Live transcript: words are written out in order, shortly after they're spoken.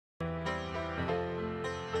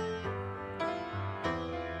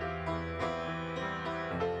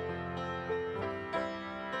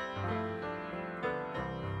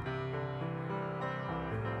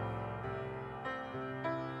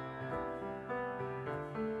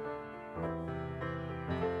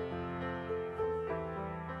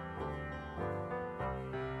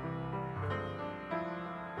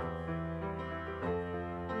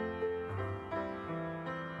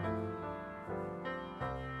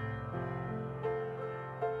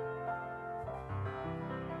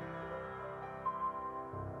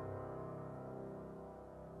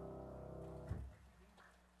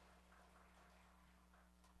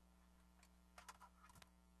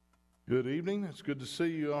Good evening. It's good to see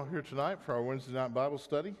you all here tonight for our Wednesday night Bible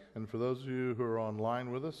study. And for those of you who are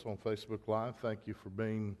online with us on Facebook Live, thank you for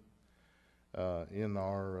being in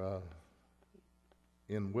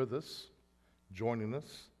with us, joining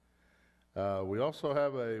us. We also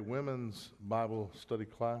have a women's Bible study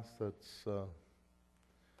class that's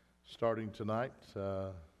starting tonight.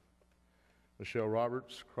 Michelle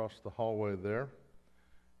Roberts across the hallway there.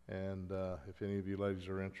 And if any of you ladies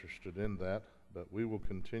are interested in that, but we will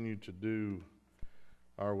continue to do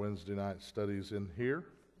our Wednesday night studies in here,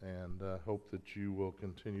 and hope that you will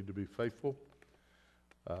continue to be faithful.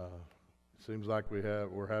 Seems like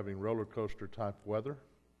we're having roller coaster type weather.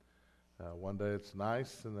 One day it's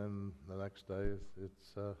nice, and then the next day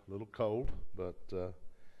it's a little cold, but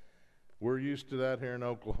we're used to that here in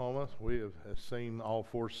Oklahoma. We have seen all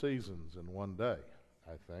 4 seasons in one day,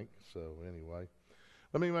 I think. So anyway,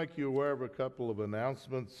 let me make you aware of a couple of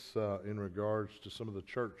announcements in regards to some of the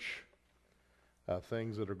church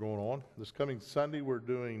things that are going on. This coming Sunday, we're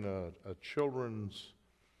doing a children's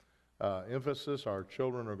emphasis. Our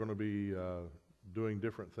children are going to be doing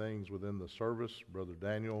different things within the service. Brother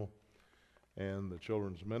Daniel and the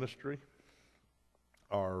children's ministry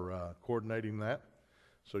are coordinating that.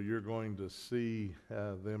 So you're going to see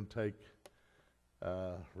them take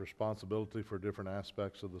responsibility for different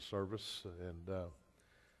aspects of the service, and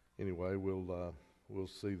anyway, we'll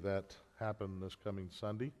see that happen this coming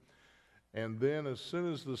Sunday. And then as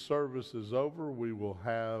soon as the service is over, we will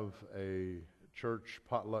have a church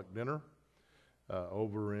potluck dinner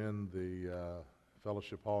over in the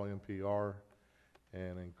Fellowship Hall NPR,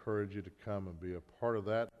 and encourage you to come and be a part of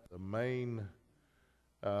that. The main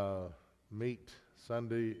meat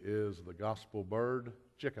Sunday is the gospel bird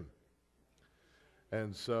chicken.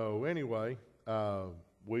 And so anyway,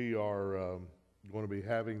 we are going to be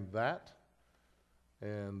having that,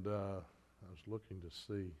 and I was looking to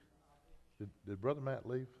see, did Brother Matt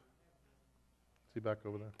leave? Is he back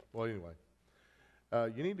over there? Well, anyway,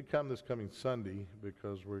 you need to come this coming Sunday,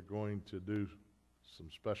 because we're going to do some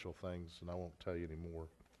special things, and I won't tell you anymore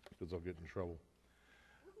because I'll get in trouble.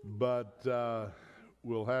 But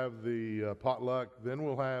we'll have the potluck, then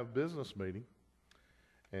we'll have business meeting,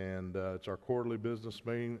 and it's our quarterly business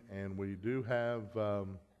meeting, and we do have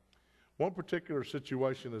one particular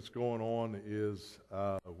situation that's going on is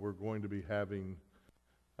we're going to be having,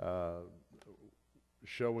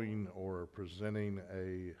 showing or presenting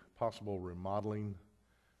a possible remodeling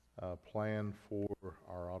plan for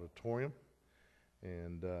our auditorium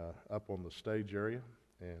and up on the stage area,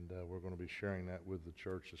 and we're going to be sharing that with the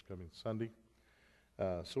church this coming Sunday.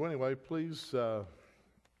 So anyway, please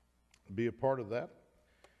be a part of that.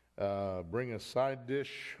 Bring a side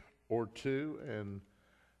dish or two and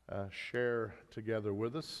share together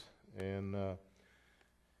with us. And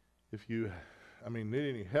if you, need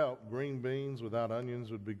any help, green beans without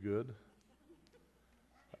onions would be good.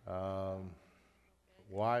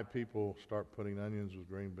 Why people start putting onions with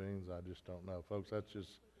green beans, I just don't know. Folks,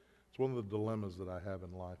 it's one of the dilemmas that I have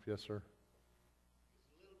in life. Yes, sir? Is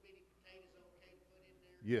little bitty potatoes okay to put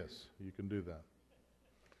in there? Yes, you can do that.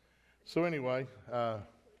 So anyway,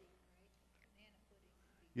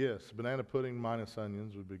 yes, banana pudding minus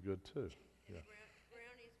onions would be good too. Yeah.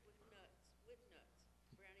 Brownies with nuts.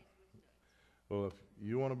 Brownies with nuts. Well, if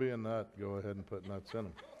you want to be a nut, go ahead and put nuts in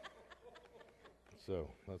them. So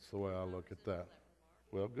that's the way I look at that.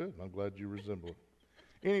 Well, good. I'm glad you resemble it.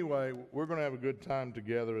 Anyway, we're going to have a good time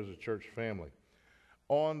together as a church family.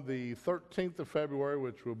 On the 13th of February,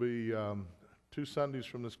 which will be 2 Sundays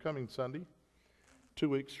from this coming Sunday, 2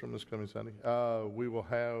 weeks from this coming Sunday, we will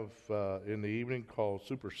have in the evening called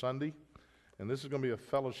Super Sunday, and this is going to be a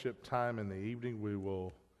fellowship time in the evening. We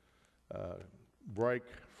will break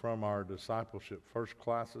from our discipleship first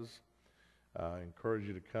classes. I encourage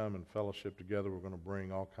you to come and fellowship together. We're going to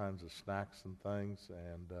bring all kinds of snacks and things,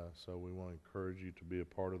 and so we want to encourage you to be a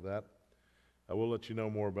part of that. I will let you know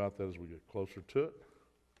more about that as we get closer to it,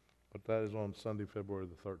 but that is on Sunday, February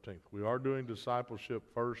the 13th. We are doing discipleship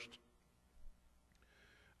first.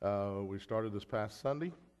 We started this past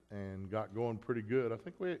Sunday and got going pretty good. I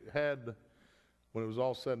think we had, when it was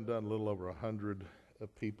all said and done, a little over 100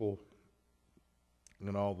 people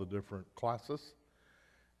in all the different classes,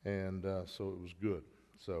 and so it was good.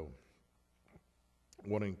 So I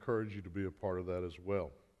want to encourage you to be a part of that as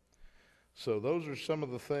well. So those are some of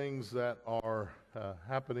the things that are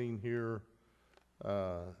happening here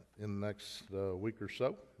in the next week or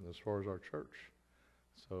so as far as our church.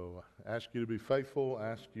 So I ask you to be faithful,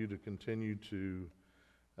 ask you to continue to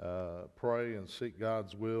pray and seek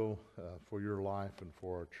God's will for your life and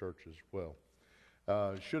for our church as well.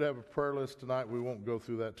 Should have a prayer list tonight. We won't go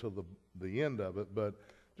through that till the end of it, but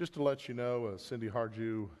just to let you know, Cindy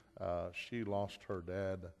Harju, she lost her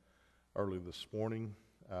dad early this morning,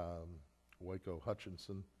 Waco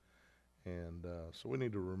Hutchinson. And so we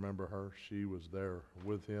need to remember her. She was there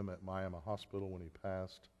with him at Miami Hospital when he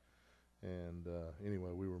passed. And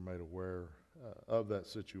anyway, we were made aware of that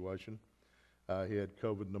situation. He had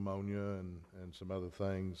COVID pneumonia and some other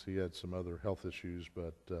things. He had some other health issues.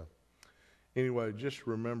 But anyway, just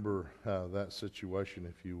remember that situation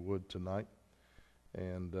if you would tonight.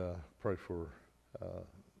 And pray for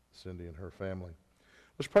Cindy and her family.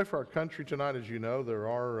 Let's pray for our country tonight. As you know, there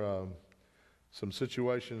are some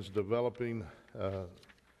situations developing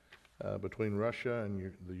between Russia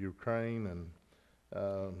and the Ukraine,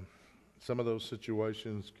 and some of those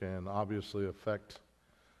situations can obviously affect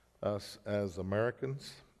us as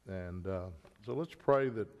Americans. And so let's pray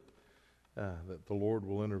that the Lord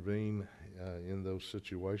will intervene in those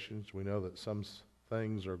situations. We know that some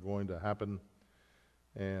things are going to happen,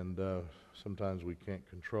 and sometimes we can't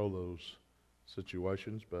control those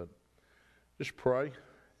situations, but just pray.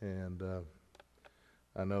 And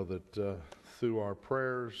I know that through our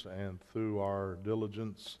prayers and through our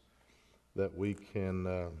diligence that we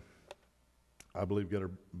can, I believe, get a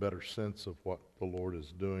better sense of what the Lord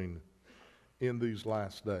is doing in these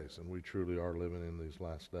last days, and we truly are living in these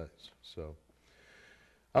last days. So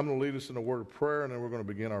I'm going to lead us in a word of prayer, and then we're going to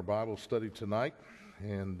begin our Bible study tonight.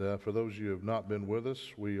 And for those of you who have not been with us,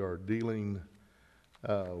 we are dealing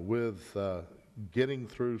with getting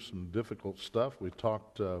through some difficult stuff. We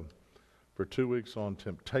talked for 2 weeks on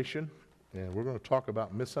temptation, and we're going to talk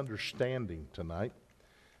about misunderstanding tonight.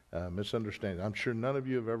 Misunderstanding. I'm sure none of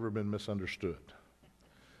you have ever been misunderstood.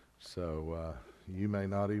 So you may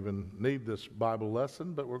not even need this Bible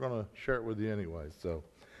lesson, but we're going to share it with you anyway. So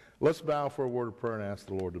let's bow for a word of prayer and ask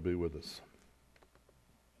the Lord to be with us.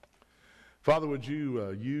 Father, would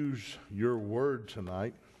you use your word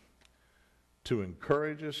tonight to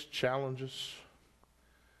encourage us, challenge us?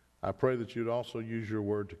 I pray that you'd also use your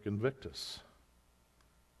word to convict us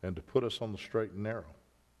and to put us on the straight and narrow.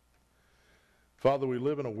 Father, we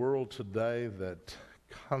live in a world today that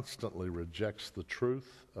constantly rejects the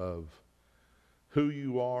truth of who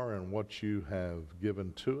you are and what you have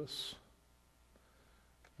given to us.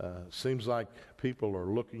 Seems like people are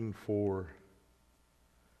looking for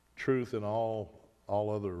truth in all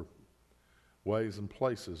other ways and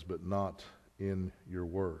places, but not in your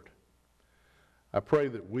word. I pray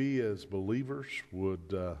that we as believers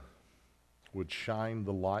would shine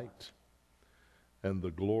the light and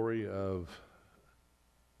the glory of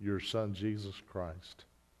your Son, Jesus Christ.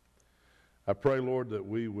 I pray, Lord, that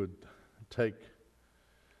we would take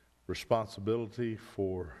responsibility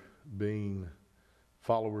for being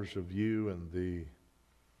followers of you and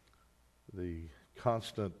the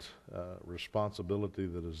constant responsibility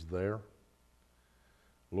that is there.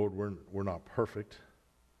 Lord, we're not perfect,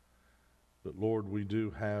 but Lord, we do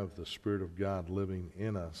have the Spirit of God living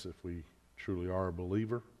in us if we truly are a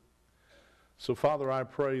believer. So, Father, I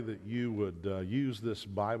pray that you would use this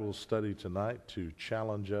Bible study tonight to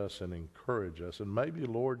challenge us and encourage us. And maybe,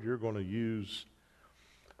 Lord, you're going to use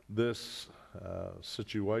this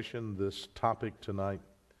situation, this topic tonight,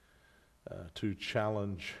 to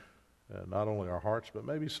challenge not only our hearts, but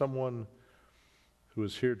maybe someone who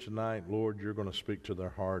is here tonight. Lord, you're going to speak to their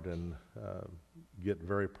heart and get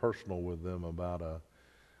very personal with them about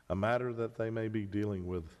a matter that they may be dealing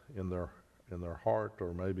with in their heart,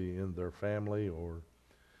 or maybe in their family, or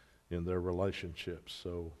in their relationships.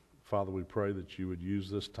 So, Father, we pray that you would use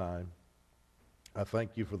this time. I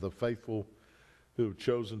thank you for the faithful who have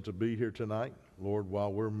chosen to be here tonight. Lord,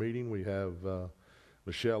 while we're meeting, we have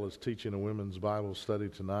Michelle is teaching a women's Bible study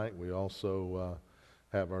tonight. We also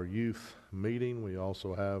have our youth meeting. We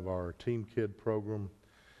also have our Teen Kid program.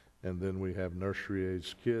 And then we have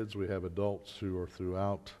nursery-age kids. We have adults who are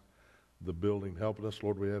throughout the building helping us.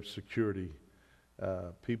 Lord, we have security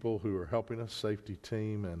people who are helping us, safety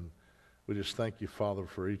team. And we just thank you, Father,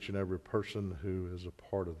 for each and every person who is a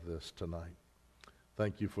part of this tonight.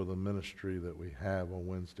 Thank you for the ministry that we have on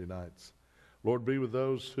Wednesday nights. Lord, be with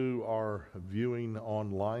those who are viewing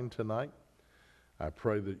online tonight. I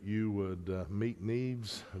pray that you would meet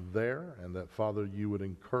needs there, and that, Father, you would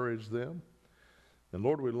encourage them. And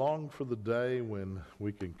Lord, we long for the day when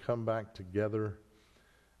we can come back together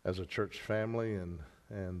as a church family,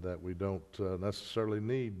 and that we don't necessarily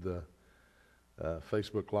need the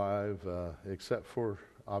Facebook Live, except for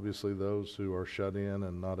obviously those who are shut in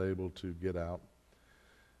and not able to get out.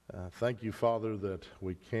 Thank you, Father, that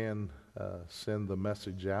we can send the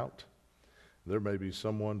message out. There may be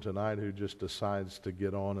someone tonight who just decides to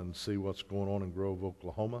get on and see what's going on in Grove,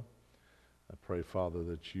 Oklahoma. I pray, Father,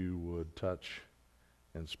 that you would touch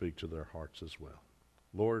and speak to their hearts as well.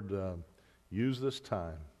 Lord, use this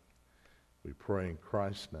time. We pray in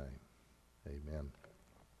Christ's name. Amen.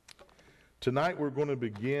 Tonight we're going to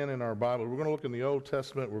begin in our Bible. We're going to look in the Old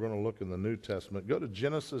Testament. We're going to look in the New Testament. Go to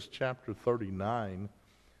Genesis chapter 39,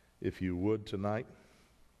 if you would, tonight.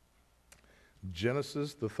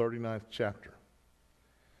 Genesis, the 39th chapter.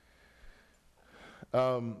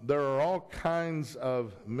 There are all kinds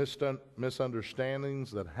of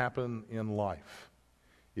misunderstandings that happen in life.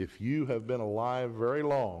 If you have been alive very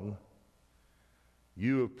long,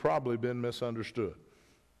 you have probably been misunderstood.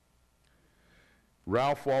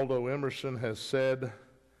 Ralph Waldo Emerson has said,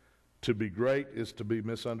 "To be great is to be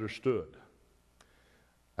misunderstood."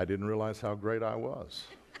 I didn't realize how great I was.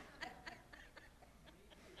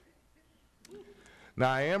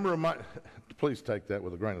 Now I am reminded, please take that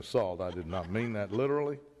with a grain of salt. I did not mean that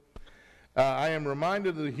literally. I am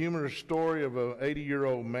reminded of the humorous story of an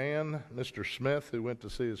 80-year-old man, Mr. Smith, who went to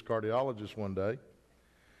see his cardiologist one day.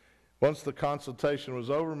 Once the consultation was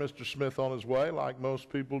over, Mr. Smith on his way, like most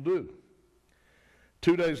people do.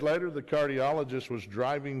 2 days later, the cardiologist was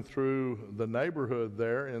driving through the neighborhood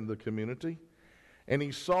there in the community, and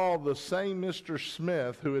he saw the same Mr.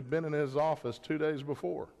 Smith who had been in his office 2 days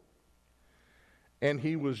before. And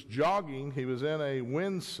he was jogging. He was in a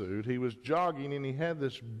windsuit. He was jogging, and he had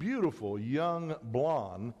this beautiful young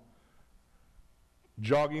blonde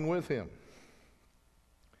jogging with him.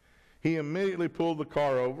 He immediately pulled the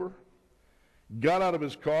car over, got out of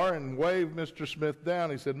his car, and waved Mr. Smith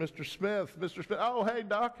down. He said, Mr. Smith, oh, hey,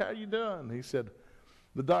 Doc, how you doing?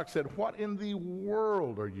 The doc said, what in the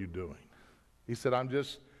world are you doing? He said, I'm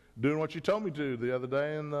just doing what you told me to the other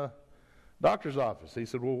day in the doctor's office. He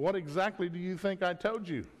said, well, what exactly do you think I told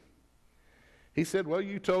you? He said, well,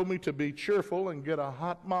 you told me to be cheerful and get a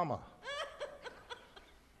hot mama.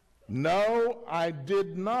 No, I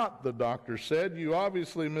did not, the doctor said. You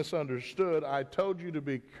obviously misunderstood. I told you to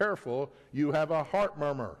be careful. You have a heart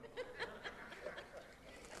murmur.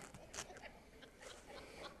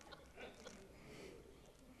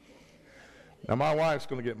 Now, my wife's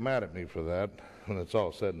going to get mad at me for that when it's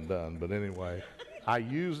all said and done. But anyway, I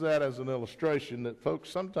use that as an illustration that, folks,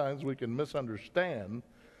 sometimes we can misunderstand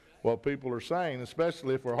what people are saying,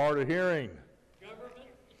 especially if we're hard of hearing.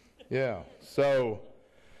 Yeah, so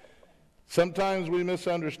sometimes we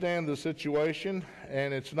misunderstand the situation,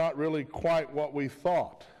 and it's not really quite what we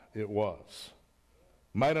thought it was.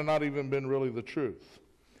 Might have not even been really the truth.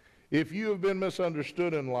 If you have been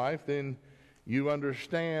misunderstood in life, then you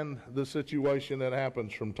understand the situation that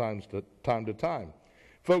happens from time to time.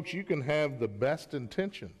 Folks, you can have the best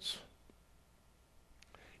intentions.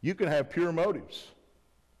 You can have pure motives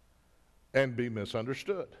and be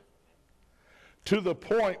misunderstood to the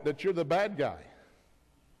point that you're the bad guy.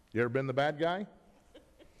 You ever been the bad guy?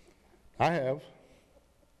 I have.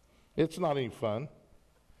 It's not any fun.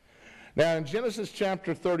 Now, in Genesis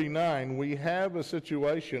chapter 39, we have a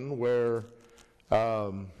situation where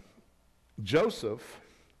Joseph,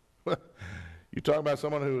 you talk about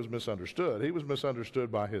someone who was misunderstood. He was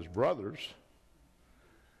misunderstood by his brothers,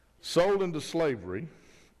 sold into slavery,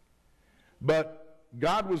 but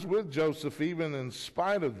God was with Joseph even in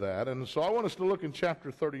spite of that. And so I want us to look in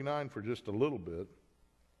chapter 39 for just a little bit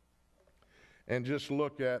and just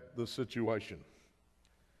look at the situation.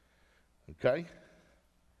 Okay?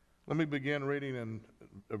 Let me begin reading in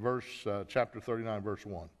chapter 39, verse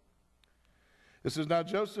 1. It says, now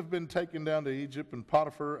Joseph been taken down to Egypt, and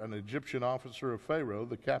Potiphar, an Egyptian officer of Pharaoh,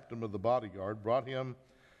 the captain of the bodyguard, bought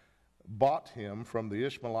him from the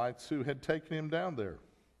Ishmaelites who had taken him down there.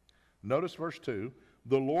 Notice verse 2,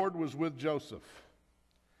 the Lord was with Joseph.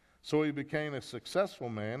 So he became a successful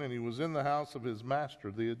man, and he was in the house of his master,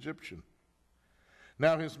 the Egyptian.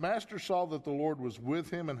 Now his master saw that the Lord was with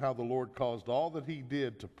him, and how the Lord caused all that he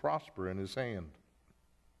did to prosper in his hand.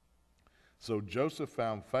 So Joseph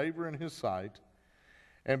found favor in his sight,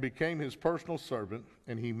 and became his personal servant,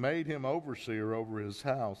 and he made him overseer over his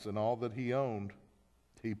house, and all that he owned,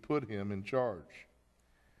 he put him in charge.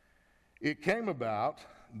 It came about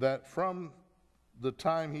that from the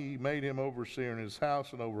time he made him overseer in his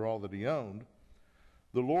house and over all that he owned,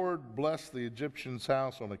 the Lord blessed the Egyptian's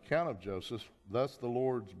house on account of Joseph. Thus the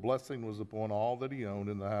Lord's blessing was upon all that he owned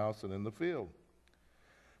in the house and in the field.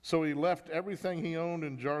 So he left everything he owned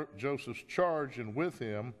in Joseph's charge, and with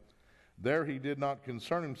him there he did not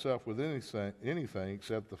concern himself with anything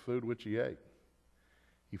except the food which he ate.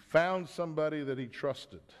 He found somebody that he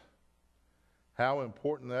trusted. How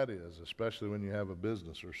important that is, especially when you have a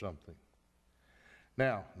business or something.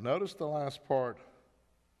 Now, notice the last part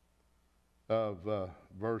of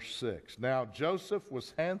verse 6. Now Joseph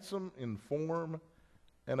was handsome in form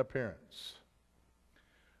and appearance.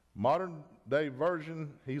 Modern day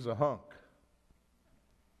version, he's a hunk.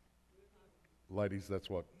 Ladies, that's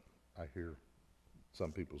what I hear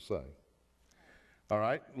some people say. All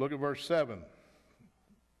right, look at verse 7.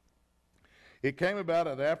 It came about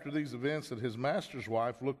that after these events that his master's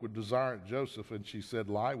wife looked with desire at Joseph, and she said,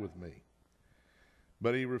 "Lie with me."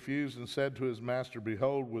 But he refused and said to his master,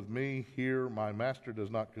 "Behold, with me here my master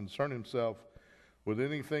does not concern himself with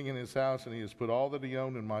anything in his house, and he has put all that he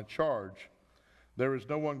owned in my charge. There is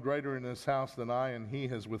no one greater in this house than I, and he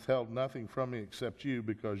has withheld nothing from me except you,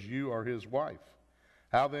 because you are his wife.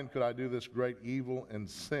 How then could I do this great evil and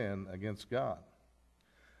sin against God?"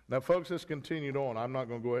 Now, folks, this continued on. I'm not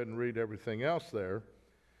going to go ahead and read everything else there.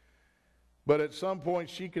 But at some point,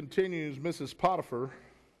 she continues, Mrs. Potiphar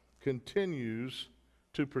continues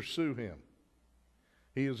to pursue him.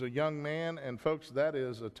 He is a young man, and folks, that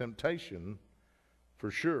is a temptation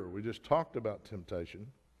for sure. We just talked about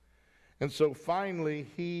temptation. And so finally,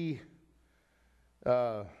 he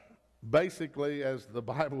basically, as the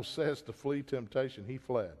Bible says, to flee temptation, he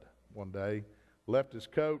fled one day, left his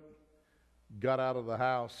coat, got out of the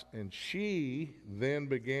house, and she then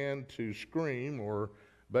began to scream or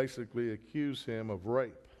basically accuse him of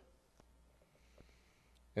rape.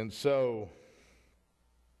 And so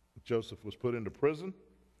Joseph was put into prison.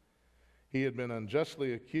 He had been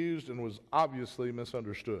unjustly accused and was obviously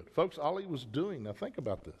misunderstood. Folks, all he was doing, now think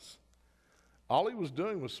about this, all he was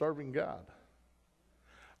doing was serving God.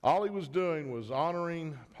 All he was doing was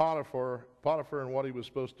honoring Potiphar and what he was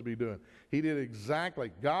supposed to be doing. He did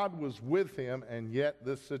exactly, God was with him, and yet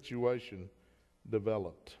this situation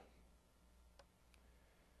developed.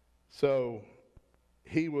 So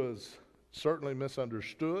he was certainly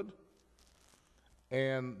misunderstood,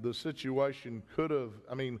 and the situation could have,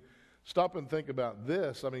 stop and think about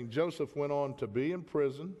this. Joseph went on to be in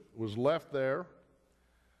prison, was left there,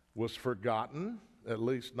 was forgotten, at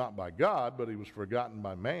least not by God, but he was forgotten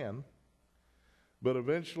by man. But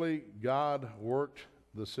eventually, God worked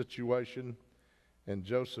the situation, and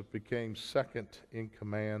Joseph became second in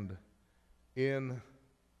command in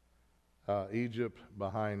Egypt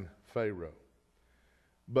behind Pharaoh.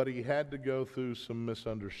 But he had to go through some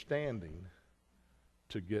misunderstanding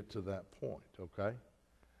to get to that point, okay?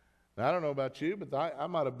 Now, I don't know about you, but I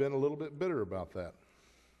might have been a little bit bitter about that.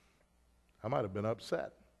 I might have been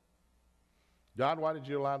upset. God, why did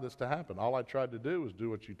you allow this to happen? All I tried to do was do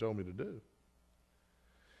what you told me to do.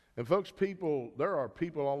 And folks, there are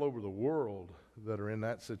people all over the world that are in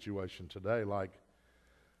that situation today, like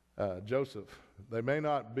Joseph. They may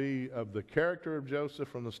not be of the character of Joseph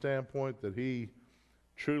from the standpoint that he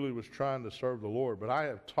truly was trying to serve the Lord, but I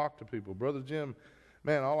have talked to people, Brother Jim,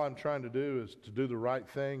 man, all I'm trying to do is to do the right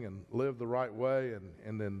thing and live the right way,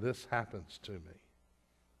 and then this happens to me.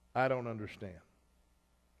 I don't understand.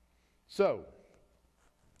 So,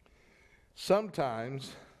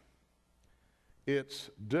 sometimes it's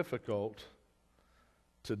difficult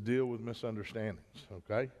to deal with misunderstandings,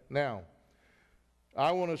 okay? Now,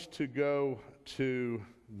 I want us to go to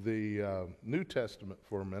the New Testament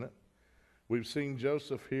for a minute. We've seen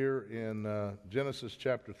Joseph here in Genesis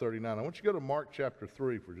chapter 39. I want you to go to Mark chapter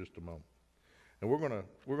 3 for just a moment. And we're going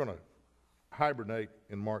to hibernate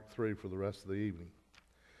in Mark 3 for the rest of the evening.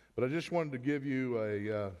 But I just wanted to give you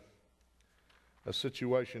a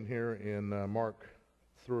situation here in Mark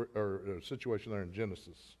 3, or a situation there in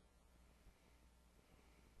Genesis.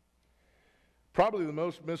 Probably the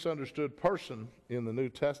most misunderstood person in the New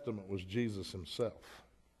Testament was Jesus himself.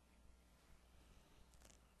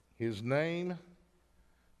 His name,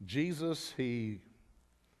 Jesus, he's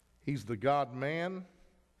the God-man.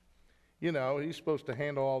 You know, he's supposed to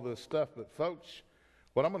handle all this stuff. But folks,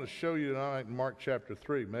 what I'm going to show you tonight in Mark chapter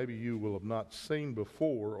 3, maybe you will have not seen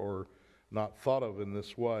before or not thought of in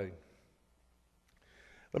this way.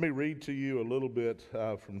 Let me read to you a little bit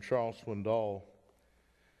from Charles Swindoll.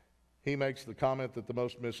 He makes the comment that the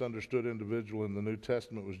most misunderstood individual in the New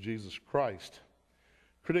Testament was Jesus Christ.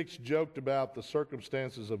 Critics joked about the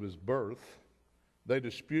circumstances of his birth. They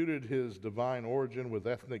disputed his divine origin with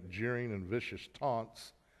ethnic jeering and vicious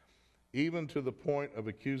taunts, even to the point of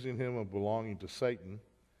accusing him of belonging to Satan.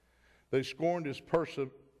 They scorned his purposes.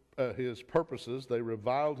 They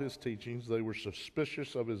reviled his teachings. They were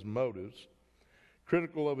suspicious of his motives,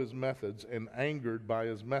 critical of his methods, and angered by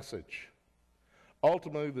his message.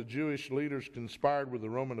 Ultimately, the Jewish leaders conspired with the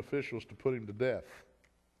Roman officials to put him to death.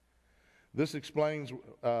 This explains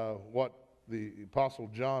what the Apostle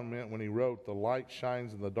John meant when he wrote, "The light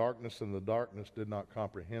shines in the darkness, and the darkness did not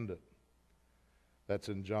comprehend it." That's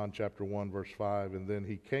in John chapter 1, verse 5. And then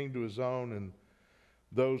he came to his own, and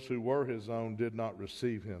those who were his own did not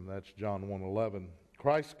receive him. That's John 1:11. Of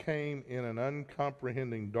Christ came in an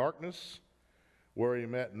uncomprehending darkness where he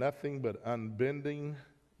met nothing but unbending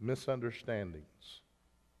misunderstandings.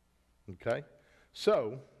 Okay?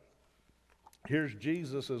 So, here's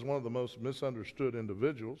Jesus as one of the most misunderstood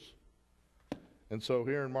individuals. And so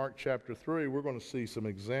here in Mark chapter 3, we're going to see some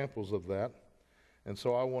examples of that. And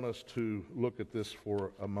so I want us to look at this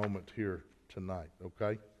for a moment here tonight,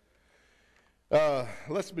 okay?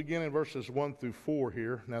 Let's begin in verses 1 through 4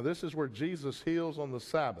 here. Now, this is where Jesus heals on the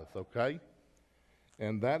Sabbath, okay?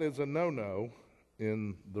 And that is a no-no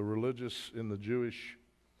in the Jewish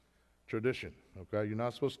tradition, okay? You're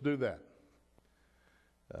not supposed to do that.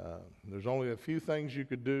 There's only a few things you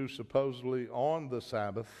could do supposedly on the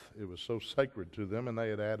Sabbath. It was so sacred to them, and they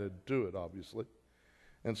had added to it, obviously.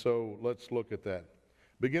 And so let's look at that.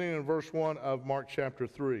 Beginning in verse 1 of Mark chapter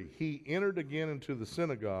 3. He entered again into the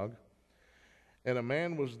synagogue, and a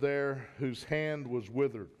man was there whose hand was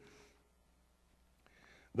withered.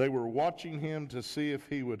 They were watching him to see if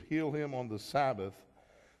he would heal him on the Sabbath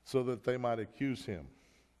so that they might accuse him.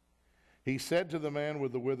 He said to the man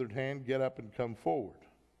with the withered hand, "Get up and come forward."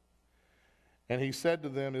 And he said to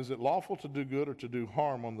them, "Is it lawful to do good or to do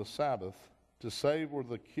harm on the Sabbath, to save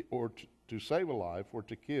to save a life or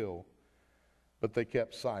to kill?" But they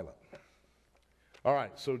kept silent. All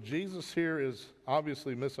right, so Jesus here is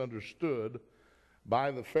obviously misunderstood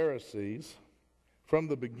by the Pharisees from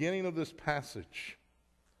the beginning of this passage.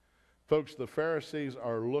 Folks, the Pharisees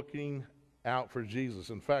are looking out for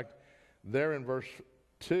Jesus. In fact, there in verse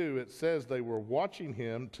 2, it says they were watching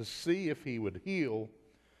him to see if he would heal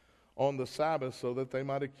on the Sabbath so that they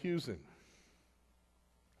might accuse him.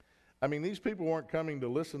 I mean, these people weren't coming to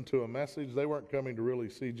listen to a message. They weren't coming to really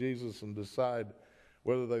see Jesus and decide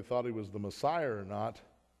whether they thought he was the Messiah or not.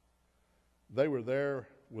 They were there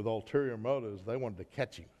with ulterior motives. They wanted to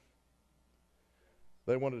catch him.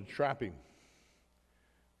 They wanted to trap him.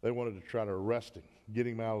 They wanted to try to arrest him, get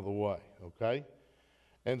him out of the way, okay?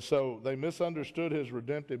 And so they misunderstood his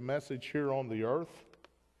redemptive message here on the earth,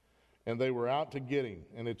 and they were out to get him.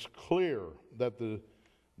 And it's clear that the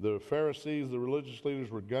Pharisees, the religious leaders,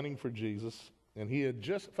 were gunning for Jesus, and he had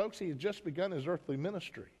just begun his earthly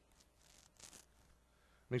ministry.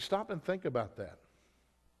 I mean, stop and think about that.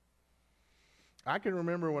 I can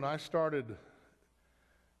remember when I started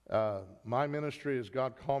my ministry as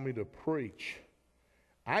God called me to preach,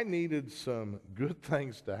 I needed some good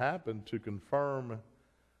things to happen to confirm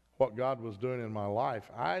what God was doing in my life.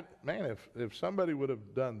 If somebody would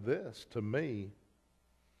have done this to me,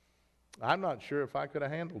 I'm not sure if I could have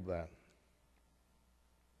handled that.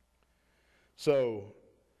 So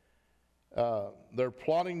they're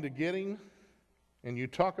plotting to get him, and you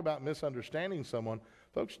talk about misunderstanding someone.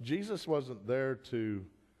 Folks, Jesus wasn't there to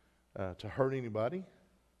hurt anybody.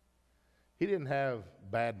 He didn't have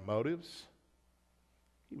bad motives.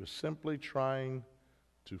 He was simply trying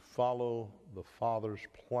to follow the Father's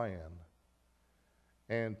plan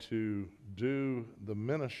and to do the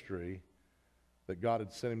ministry that God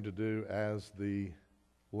had sent him to do as the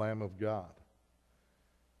Lamb of God.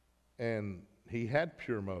 And he had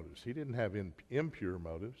pure motives. He didn't have impure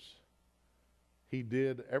motives. He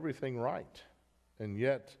did everything right, and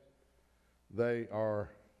yet they are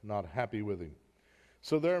not happy with him.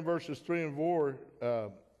 So there in verses 3 and 4,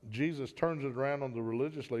 Jesus turns it around on the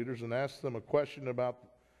religious leaders and asks them a question about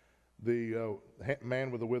the man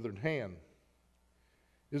with the withered hand.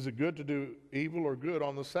 Is it good to do evil or good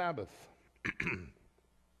on the Sabbath?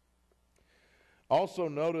 Also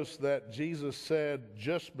notice that Jesus said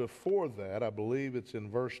just before that, I believe it's in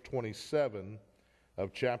verse 27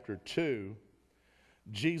 of chapter 2,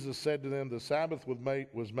 Jesus said to them, the Sabbath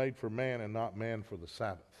was made for man and not man for the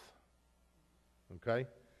Sabbath. Okay?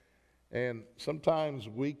 And sometimes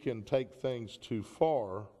we can take things too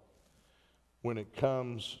far when it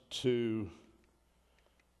comes to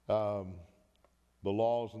the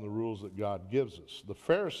laws and the rules that God gives us. The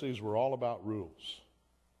Pharisees were all about rules.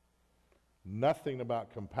 Nothing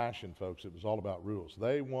about compassion, folks. It was all about rules.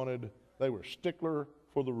 They were stickler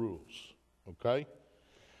for the rules. Okay?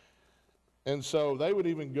 And so they would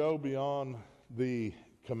even go beyond the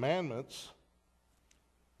commandments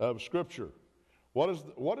of Scripture. What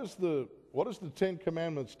does the Ten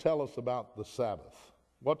Commandments tell us about the Sabbath?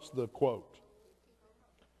 What's the quote?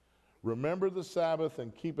 Remember the Sabbath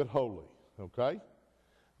and keep it holy. Okay?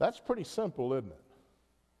 That's pretty simple, isn't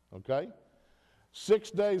it? Okay?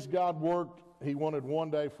 6 days God worked. He wanted one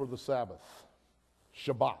day for the Sabbath.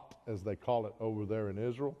 Shabbat, as they call it over there in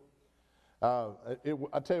Israel.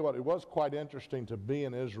 I tell you what, it was quite interesting to be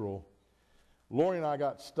in Israel. Lori and I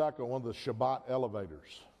got stuck on one of the Shabbat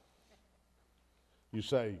elevators. You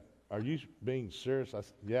say, Are you being serious?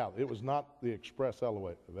 Yeah, it was not the express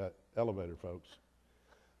elevator, folks.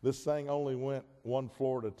 This thing only went one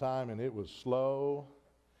floor at a time, and it was slow.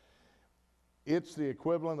 It's the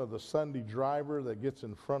equivalent of the Sunday driver that gets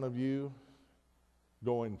in front of you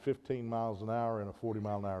going 15 miles an hour in a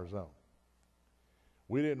 40-mile-an-hour zone.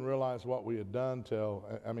 We didn't realize what we had done till,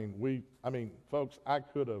 folks, I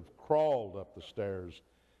could have crawled up the stairs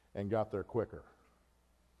and got there quicker.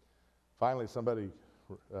 Finally, somebody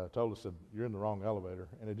told us that you're in the wrong elevator,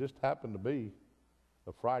 and it just happened to be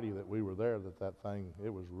the Friday that we were there that thing, it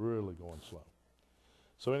was really going slow.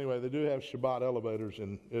 So anyway, they do have Shabbat elevators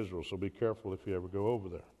in Israel, so be careful if you ever go over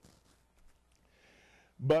there.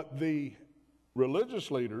 But the religious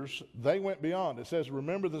leaders, they went beyond. It says,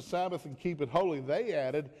 remember the Sabbath and keep it holy. They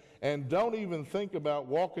added, and don't even think about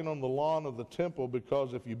walking on the lawn of the temple,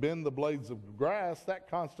 because if you bend the blades of grass, that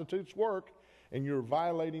constitutes work, and you're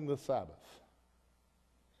violating the Sabbath.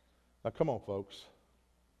 Now, come on, folks.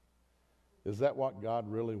 Is that what God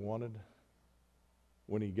really wanted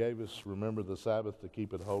when he gave us, remember the Sabbath, to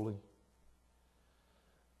keep it holy?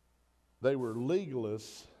 They were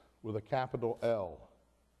legalists with a capital L.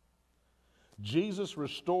 Jesus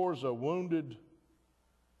restores a wounded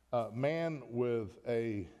man with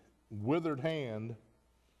a withered hand,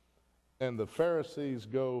 and the Pharisees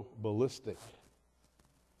go ballistic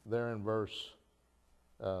there in verse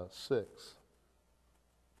 6.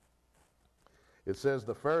 It says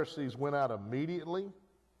the Pharisees went out immediately.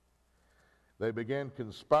 They began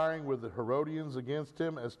conspiring with the Herodians against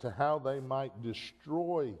him as to how they might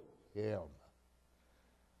destroy him.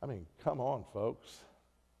 I mean, come on, folks.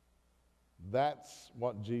 That's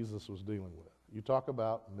what Jesus was dealing with. You talk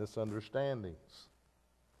about misunderstandings.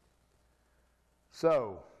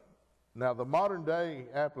 So, now the modern day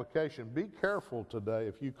application, be careful today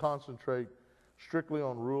if you concentrate strictly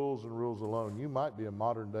on rules and rules alone. You might be a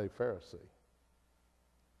modern day Pharisee.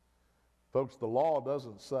 Folks, the law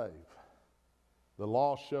doesn't save. The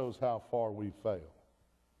law shows how far we fail.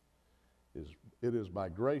 It is by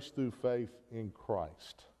grace through faith in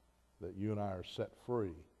Christ that you and I are set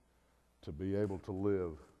free to be able to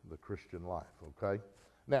live the Christian life, okay?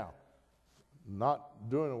 Now, not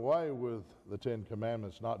doing away with the Ten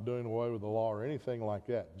Commandments, not doing away with the law or anything like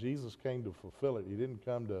that. Jesus came to fulfill it. He didn't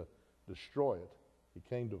come to destroy it. He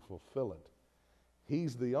came to fulfill it.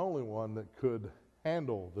 He's the only one that could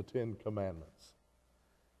handle the Ten Commandments.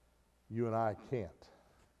 You and I can't,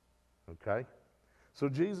 okay? So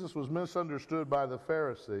Jesus was misunderstood by the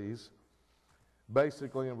Pharisees,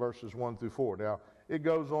 basically in verses 1 through 4. Now, it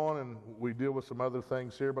goes on, and we deal with some other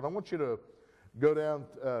things here, but I want you to go down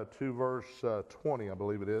to verse 20, I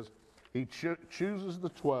believe it is. He chooses the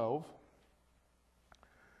 12,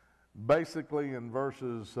 basically in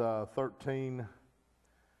verses 13,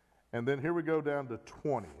 and then here we go down to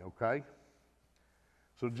 20, okay?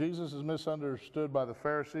 So Jesus is misunderstood by the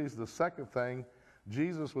Pharisees. The second thing,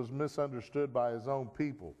 Jesus was misunderstood by his own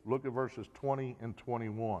people. Look at verses 20 and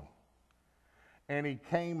 21. And he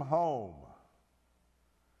came home,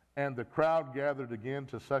 and the crowd gathered again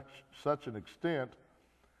to such an extent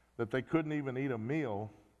that they couldn't even eat a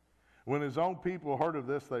meal. When his own people heard of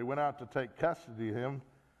this, they went out to take custody of him,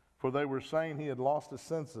 for they were saying he had lost his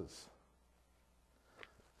senses.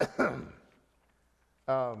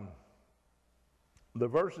 The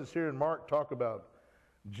verses here in Mark talk about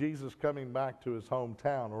Jesus coming back to his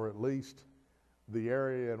hometown, or at least the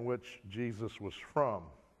area in which Jesus was from.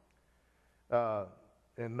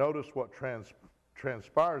 And notice what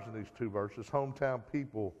transpires in these two verses. Hometown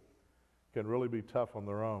people can really be tough on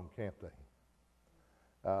their own, can't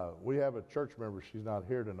they? We have a church member, she's not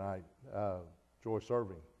here tonight, Joyce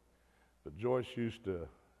Irving. But Joyce used to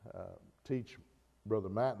teach Brother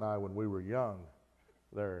Matt and I when we were young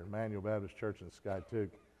there at Emmanuel Baptist Church in Skiatook.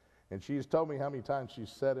 And she's told me how many times she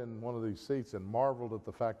sat in one of these seats and marveled at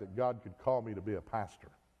the fact that God could call me to be a pastor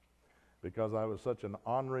because I was such an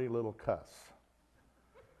ornery little cuss.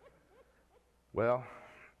 Well,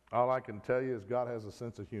 all I can tell you is God has a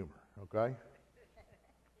sense of humor, okay?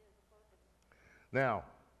 Now,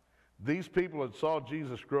 these people that saw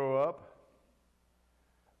Jesus grow up,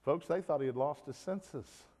 folks, they thought he had lost his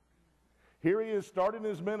senses. Here he is starting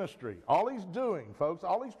his ministry. All he's doing, folks,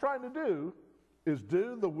 all he's trying to do is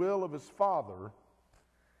do the will of his Father.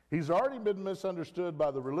 He's already been misunderstood by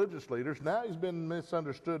the religious leaders. Now he's been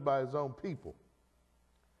misunderstood by his own people.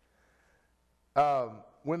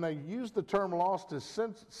 When they use the term lost his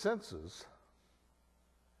senses,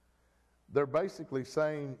 they're basically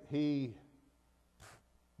saying he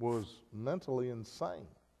was mentally insane.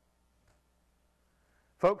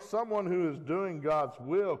 Folks, someone who is doing God's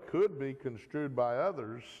will could be construed by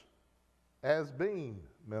others as being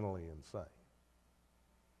mentally insane.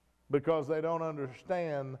 Because they don't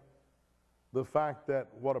understand the fact that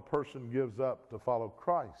what a person gives up to follow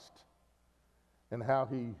Christ and how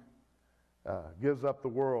he gives up the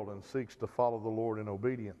world and seeks to follow the Lord in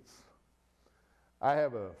obedience. I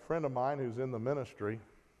have a friend of mine who's in the ministry,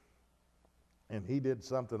 and he did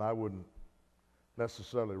something I wouldn't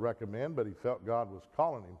necessarily recommend, but he felt God was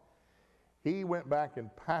calling him. He went back and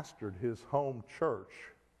pastored his home church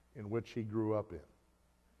in which he grew up in.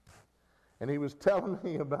 And he was telling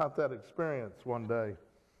me about that experience one day.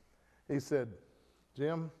 He said,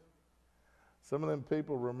 Jim, some of them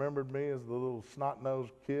people remembered me as the little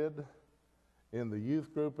snot-nosed kid in the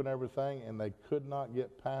youth group and everything, and they could not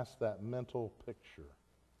get past that mental picture.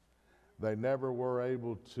 They never were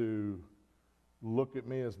able to look at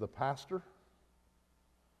me as the pastor.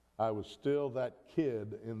 I was still that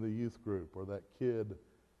kid in the youth group or that kid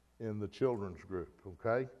in the children's group,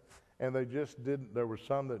 okay? And they just didn't, there were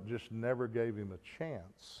some that just never gave him a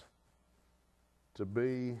chance to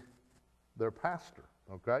be their pastor,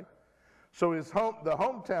 okay? So the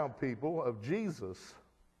hometown people of Jesus,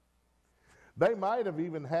 they might have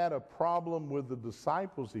even had a problem with the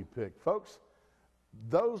disciples he picked. Folks,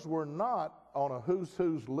 those were not on a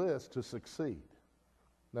who's list to succeed,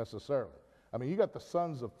 necessarily. I mean, you got the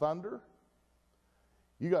sons of thunder.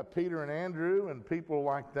 You got Peter and Andrew and people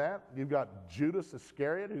like that. You've got Judas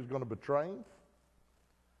Iscariot who's going to betray him.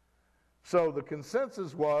 So the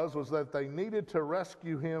consensus was that they needed to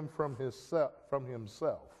rescue him from himself.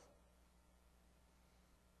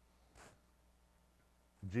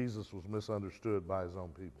 Jesus was misunderstood by his own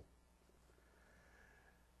people.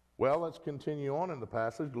 Well, let's continue on in the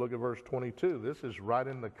passage. Look at verse 22. This is right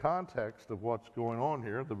in the context of what's going on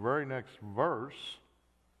here. The very next verse,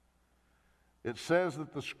 it says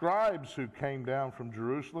that the scribes who came down from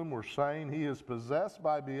Jerusalem were saying, he is possessed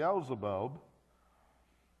by Beelzebub,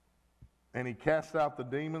 and he cast out the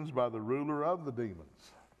demons by the ruler of the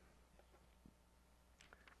demons.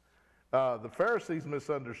 The Pharisees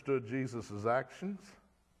misunderstood Jesus' actions.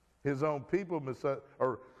 His own people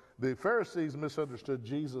the Pharisees misunderstood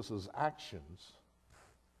Jesus' actions.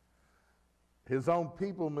 His own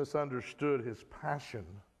people misunderstood his passion.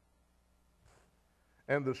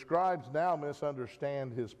 And the scribes now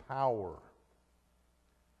misunderstand his power.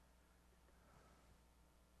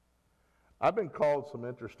 I've been called some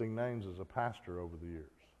interesting names as a pastor over the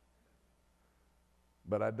years.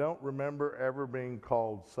 But I don't remember ever being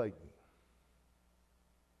called Satan.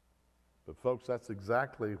 But folks, that's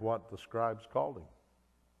exactly what the scribes called him.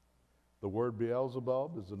 The word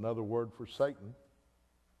Beelzebub is another word for Satan.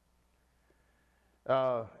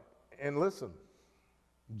 And listen,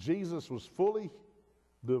 Jesus was fully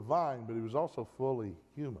divine, but he was also fully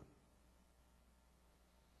human.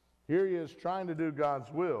 Here he is trying to do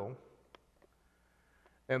God's will,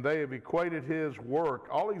 and they have equated his work.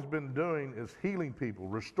 All he's been doing is healing people,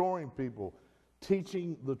 restoring people,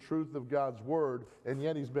 teaching the truth of God's word, and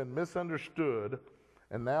yet he's been misunderstood,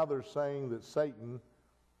 and now they're saying that Satan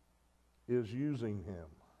is using him.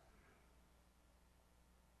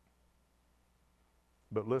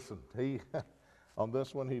 But listen, on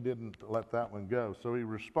this one, he didn't let that one go. So he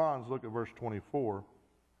responds, look at verse 24,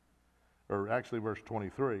 or actually verse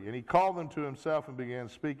 23. And he called them to himself and began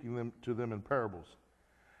speaking to them in parables.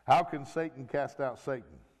 How can Satan cast out Satan?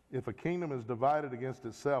 If a kingdom is divided against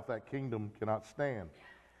itself, that kingdom cannot stand.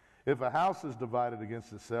 If a house is divided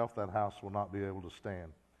against itself, that house will not be able to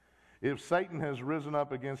stand. If Satan has risen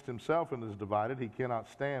up against himself and is divided, he cannot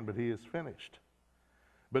stand, but he is finished.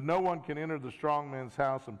 But no one can enter the strong man's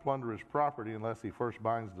house and plunder his property unless he first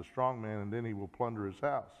binds the strong man, and then he will plunder his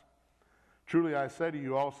house. Truly I say to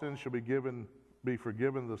you, all sins shall be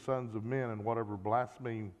forgiven the sons of men, and whatever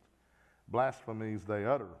blasphemies they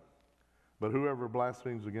utter. But whoever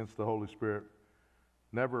blasphemes against the Holy Spirit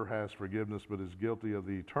never has forgiveness, but is guilty of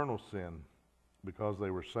the eternal sin, because they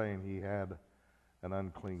were saying he had an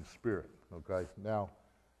unclean spirit. Okay, now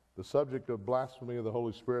the subject of blasphemy of the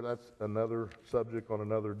Holy Spirit, that's another subject on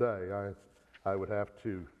another day. I would have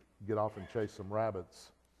to get off and chase some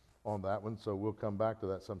rabbits on that one, so we'll come back to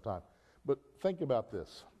that sometime. But think about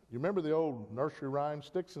this. You remember the old nursery rhyme,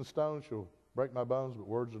 sticks and stones shall break my bones, but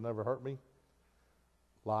words will never hurt me?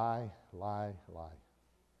 Lie, lie, lie.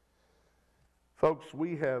 Folks,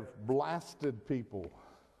 we have blasted people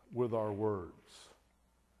with our words.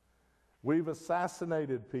 We've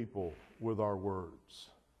assassinated people with our words.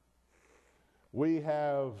 We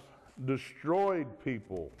have destroyed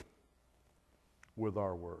people with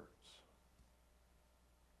our words.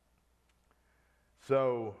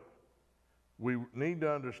 So we need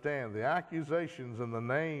to understand the accusations and the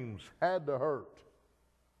names had to hurt.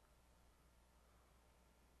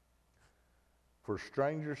 For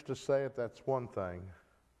strangers to say it, that's one thing,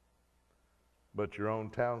 but your own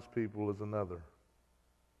townspeople is another.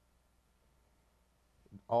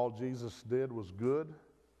 All Jesus did was good,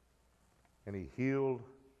 and he healed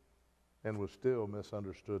and was still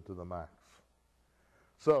misunderstood to the max.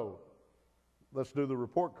 So, let's do the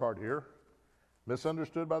report card here.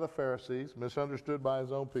 Misunderstood by the Pharisees, misunderstood by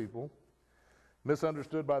his own people,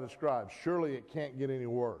 misunderstood by the scribes. Surely it can't get any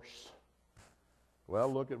worse.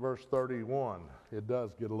 Well, look at verse 31. It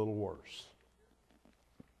does get a little worse.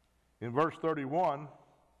 In verse 31,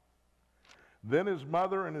 then his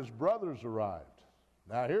mother and his brothers arrived.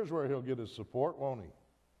 Now here's where he'll get his support, won't he?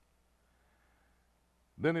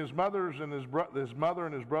 Then his mother and his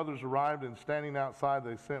brothers arrived, and standing outside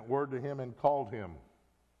they sent word to him and called him.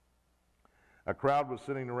 A crowd was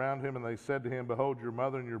sitting around him, and they said to him, behold, your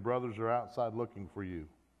mother and your brothers are outside looking for you.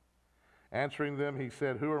 Answering them, he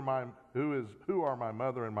said, who are my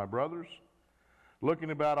mother and my brothers?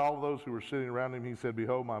 Looking about all those who were sitting around him, he said,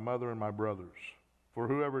 behold, my mother and my brothers. For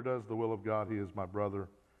whoever does the will of God, he is my brother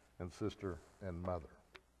and sister and mother.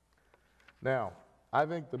 Now, I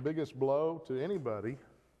think the biggest blow to anybody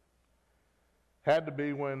had to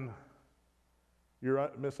be when you're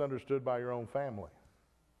misunderstood by your own family.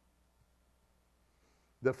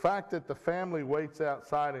 The fact that the family waits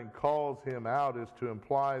outside and calls him out is to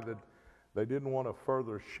imply that they didn't want to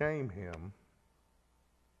further shame him.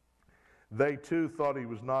 They too thought he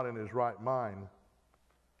was not in his right mind.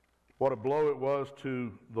 What a blow it was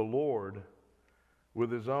to the Lord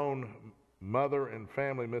with his own mother and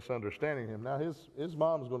family misunderstanding him. Now his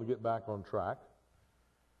mom's going to get back on track.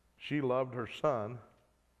 She loved her son.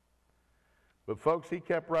 But folks, he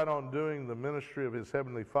kept right on doing the ministry of his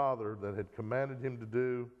heavenly Father that had commanded him to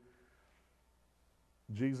do.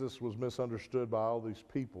 Jesus was misunderstood by all these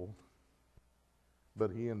people,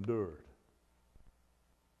 but he endured.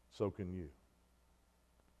 So can you.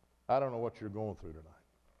 I don't know what you're going through tonight.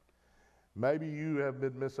 Maybe you have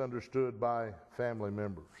been misunderstood by family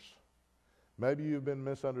members. Maybe you've been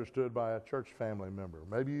misunderstood by a church family member.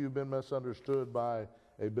 Maybe you've been misunderstood by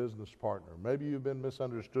a business partner. Maybe you've been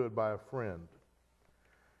misunderstood by a friend.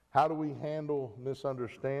 How do we handle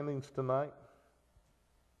misunderstandings tonight?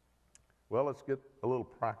 Well, let's get a little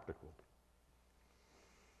practical.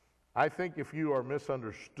 I think if you are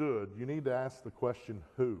misunderstood, you need to ask the question,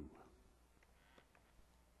 who?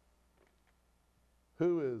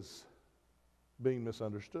 Who is being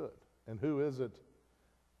misunderstood? And who is it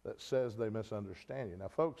that says they misunderstand you? Now,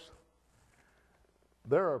 folks,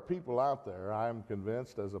 there are people out there, I am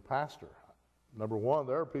convinced as a pastor. Number one,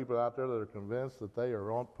 there are people out there that are convinced that they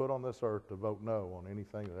are put on this earth to vote no on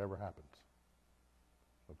anything that ever happens.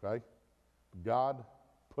 Okay? God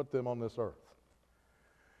put them on this earth.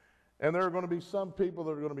 And there are going to be some people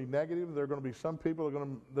that are going to be negative. There are going to be some people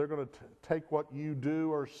that are going to take what you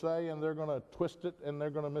do or say and they're going to twist it and they're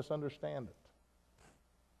going to misunderstand it.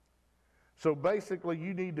 So basically,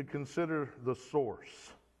 you need to consider the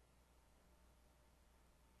source.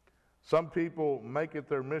 Some people make it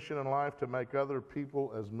their mission in life to make other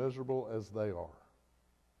people as miserable as they are.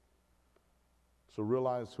 So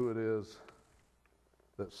realize who it is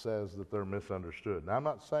that says that they're misunderstood. Now, I'm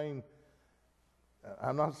not saying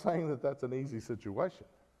that that's an easy situation.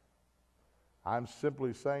 I'm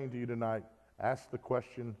simply saying to you tonight, ask the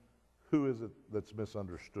question, who is it that's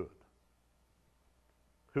misunderstood?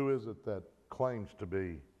 Who is it that claims to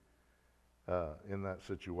be in that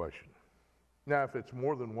situation? Now, if it's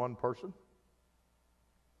more than one person,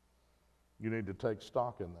 you need to take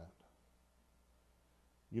stock in that.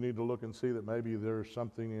 You need to look and see that maybe there's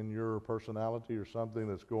something in your personality or something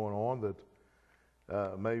that's going on that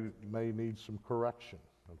may need some correction,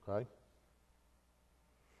 okay?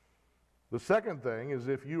 The second thing is,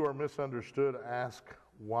 if you are misunderstood, ask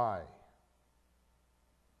why.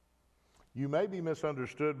 You may be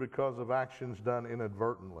misunderstood because of actions done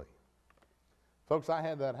inadvertently. Folks, I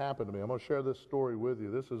had that happen to me. I'm going to share this story with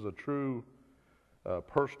you. This is a true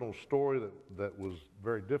personal story that was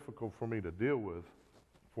very difficult for me to deal with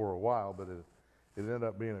for a while, but it ended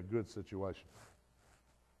up being a good situation.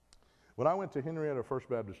 When I went to Henrietta First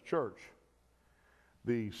Baptist Church,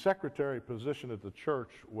 the secretary position at the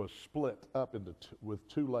church was split up with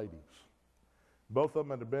two ladies. Both of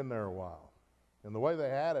them had been there a while. And the way they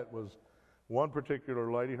had it was, one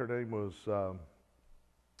particular lady, her name was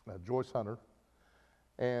Joyce Hunter,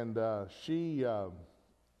 and she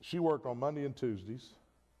worked on Monday and Tuesdays.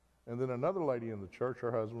 And then another lady in the church,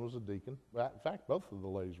 her husband was a deacon. In fact, both of the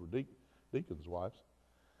ladies were deacons' wives.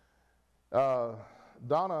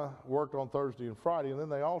 Donna worked on Thursday and Friday, and then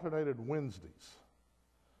they alternated Wednesdays.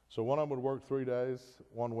 So one of them would work 3 days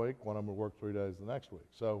one week, one of them would work 3 days the next week.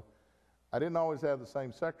 So I didn't always have the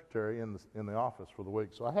same secretary in the office for the week,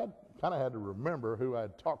 so I kind of had to remember who I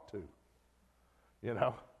had talked to. You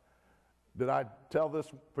know, did I tell this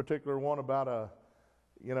particular one about a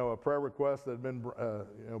prayer request that had been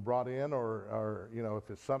brought in, or if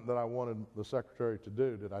it's something that I wanted the secretary to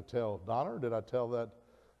do, did I tell Donna, or did I tell that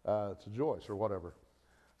to Joyce or whatever?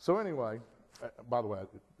 So anyway, by the way,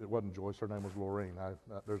 it wasn't Joyce. Her name was Laureen.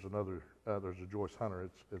 There's a Joyce Hunter.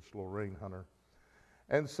 It's Laureen Hunter.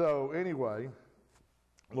 And so anyway,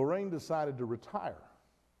 Laureen decided to retire.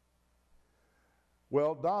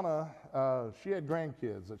 Well, Donna, she had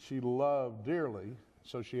grandkids that she loved dearly,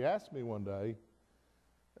 so she asked me one day,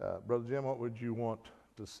 Brother Jim, what would you want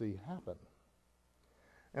to see happen?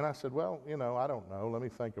 And I said, well, I don't know. Let me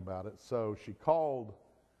think about it. So she called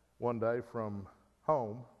one day from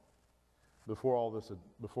home before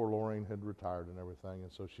Laureen had retired and everything.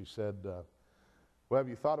 And so she said, well, have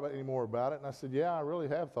you thought about any more about it? And I said, yeah, I really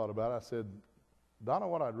have thought about it. I said, Donna,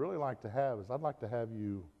 what I'd really like to have is I'd like to have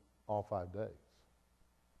you all 5 days.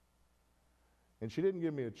 And she didn't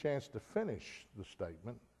give me a chance to finish the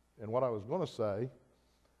statement. And what I was going to say,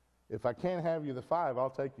 if I can't have you the 5, I'll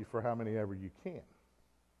take you for how many ever you can.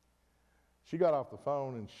 She got off the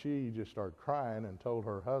phone and she just started crying and told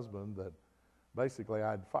her husband that basically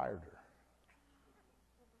I'd fired her.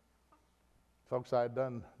 Folks, I had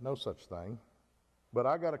done no such thing. But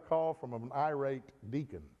I got a call from an irate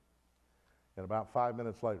deacon, and about 5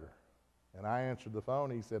 minutes later, and I answered the phone.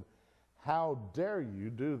 He said, how dare you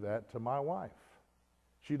do that to my wife?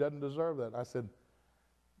 She doesn't deserve that. I said,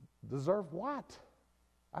 deserve what?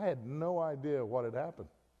 I had no idea what had happened.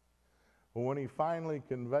 Well, when he finally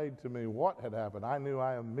conveyed to me what had happened, I knew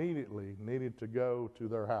I immediately needed to go to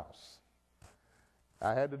their house.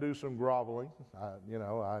 I had to do some groveling.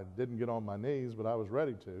 I didn't get on my knees, but I was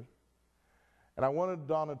ready to. And I wanted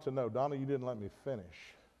Donna to know, Donna, you didn't let me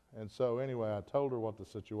finish. And so anyway, I told her what the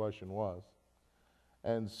situation was.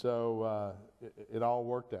 And so it all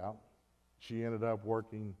worked out. She ended up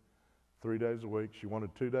working 3 days a week. She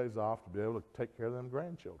wanted 2 days off to be able to take care of them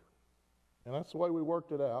grandchildren. And that's the way we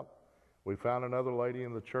worked it out. We found another lady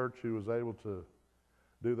in the church who was able to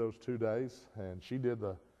do those 2 days, and she did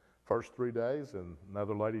the first 3 days, and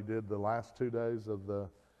another lady did the last 2 days of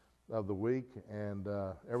the week, and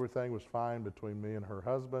everything was fine between me and her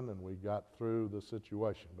husband, and we got through the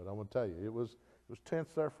situation. But I'm going to tell you, it was tense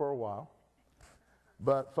there for a while.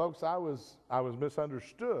 But folks, I was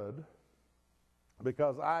misunderstood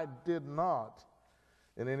because I did not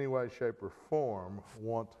in any way, shape, or form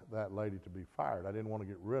want that lady to be fired. I didn't want to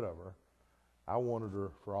get rid of her. I wanted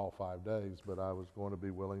her for all 5 days, but I was going to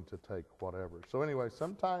be willing to take whatever. So anyway,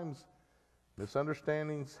 sometimes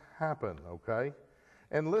misunderstandings happen, okay?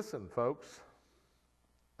 And listen, folks,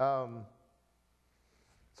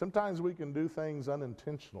 sometimes we can do things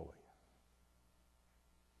unintentionally.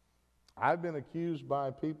 I've been accused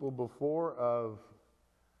by people before of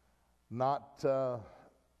not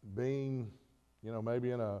being,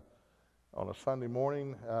 maybe on a Sunday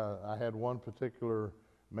morning. I had one particular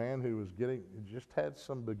man who just had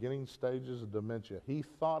some beginning stages of dementia. He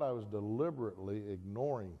thought I was deliberately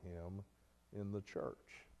ignoring him in the church.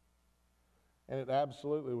 And it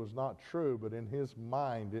absolutely was not true, but in his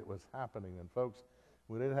mind it was happening. And folks,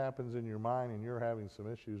 when it happens in your mind and you're having some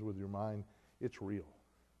issues with your mind, it's real.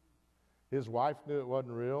 His wife knew it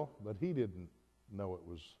wasn't real, but he didn't know it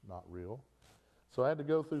was not real. So I had to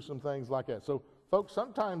go through some things like that. So folks,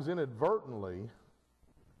 sometimes inadvertently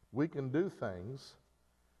we can do things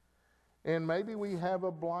and maybe we have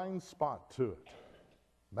a blind spot to it.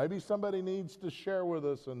 Maybe somebody needs to share with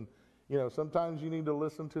us, and sometimes you need to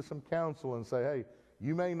listen to some counsel and say, hey,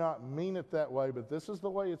 you may not mean it that way, but this is the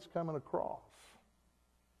way it's coming across.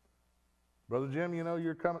 Brother Jim,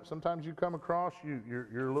 sometimes you come across,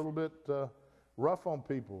 you're a little bit rough on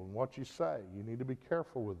people and what you say. You need to be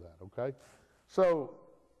careful with that, okay? So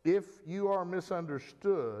if you are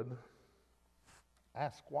misunderstood,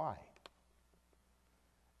 ask why.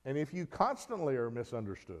 And if you constantly are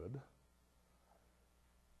misunderstood,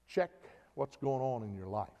 check what's going on in your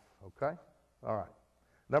life, okay? All right.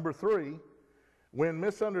 Number 3, when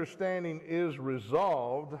misunderstanding is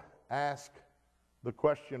resolved, ask the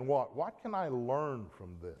question, what? What can I learn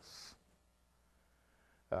from this?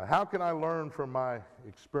 How can I learn from my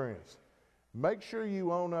experience? Make sure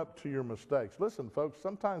you own up to your mistakes. Listen, folks,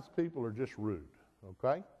 sometimes people are just rude,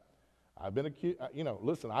 okay? I've been accused,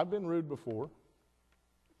 listen, I've been rude before,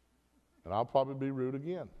 and I'll probably be rude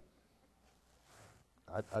again.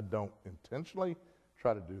 I don't intentionally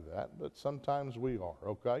try to do that, but sometimes we are,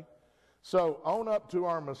 okay? So own up to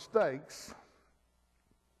our mistakes,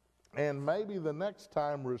 and maybe the next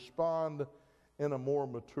time respond in a more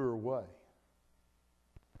mature way.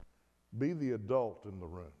 Be the adult in the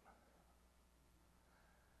room.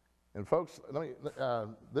 And folks,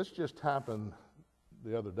 this just happened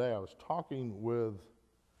the other day. I was talking with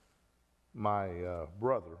my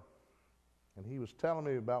brother, and he was telling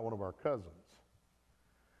me about one of our cousins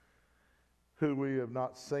who we have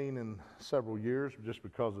not seen in several years just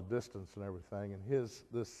because of distance and everything. And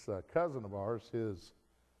this cousin of ours, his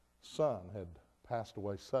son had passed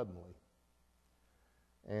away suddenly.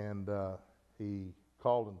 And he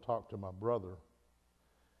called and talked to my brother.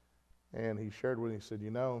 And he shared with me, he said,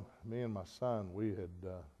 you know, me and my son, we had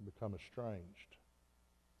become estranged.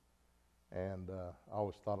 And I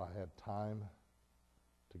always thought I had time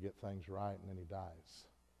to get things right, and then he dies.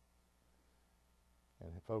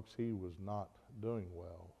 And folks, he was not doing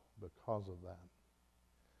well because of that.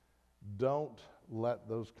 Don't let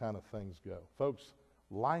those kind of things go. Folks,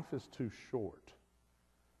 life is too short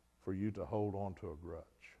for you to hold on to a grudge.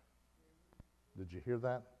 Did you hear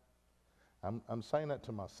that? I'm saying that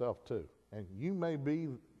to myself too. And you may be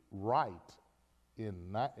right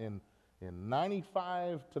in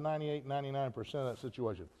 95 to 98, 99% of that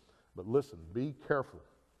situation. But listen, be careful.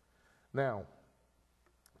 Now,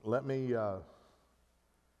 let me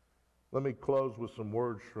close with some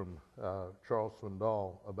words from Charles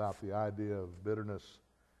Swindoll about the idea of bitterness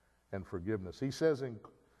and forgiveness. He says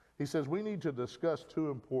we need to discuss two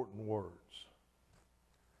important words: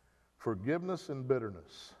 forgiveness and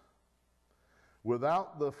bitterness.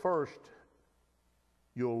 Without the first,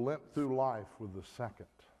 you'll limp through life with the second.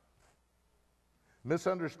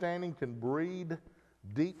 Misunderstanding can breed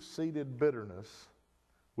deep-seated bitterness,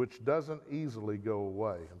 which doesn't easily go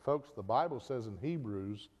away. And folks, the Bible says in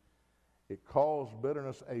Hebrews, it calls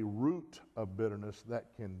bitterness a root of bitterness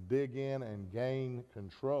that can dig in and gain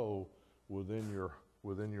control within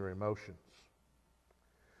your emotions.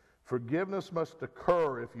 Forgiveness must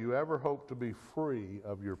occur if you ever hope to be free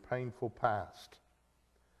of your painful past.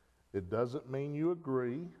 It doesn't mean you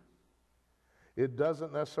agree. It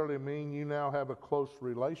doesn't necessarily mean you now have a close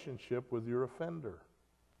relationship with your offender.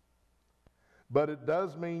 But it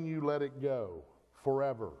does mean you let it go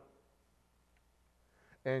forever.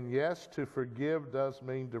 And yes, to forgive does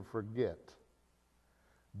mean to forget.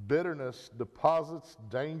 Bitterness deposits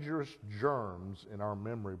dangerous germs in our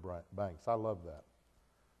memory banks. I love that.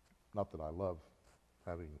 Not that I love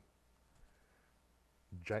having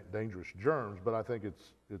dangerous germs, but I think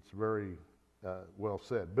it's very well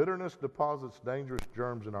said. Bitterness deposits dangerous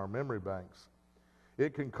germs in our memory banks.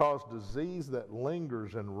 It can cause disease that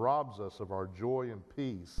lingers and robs us of our joy and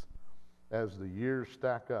peace as the years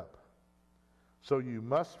stack up. So you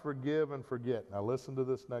must forgive and forget. Now listen to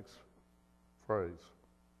this next phrase.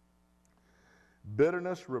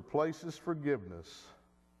 Bitterness replaces forgiveness,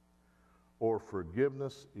 or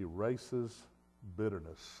forgiveness erases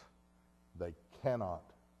bitterness. They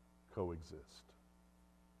cannot coexist.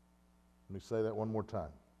 Let me say that one more time.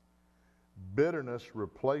 Bitterness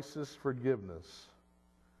replaces forgiveness,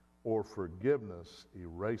 or forgiveness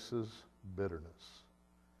erases bitterness.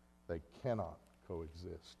 They cannot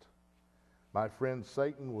coexist. My friend,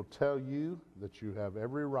 Satan will tell you that you have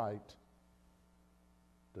every right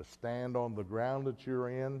to stand on the ground that you're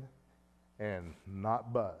in and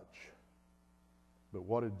not budge. But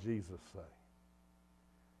what did Jesus say?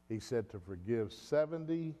 He said to forgive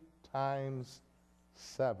 70 times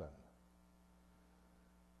 7.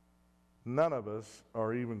 None of us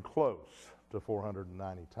are even close to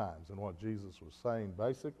 490 times. And what Jesus was saying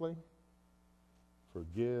basically,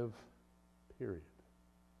 forgive, period.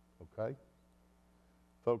 Okay?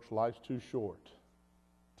 Folks, life's too short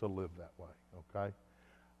to live that way, okay?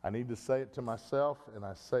 I need to say it to myself, and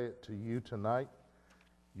I say it to you tonight.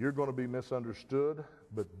 You're going to be misunderstood,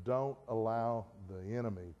 but don't allow the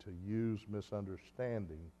enemy to use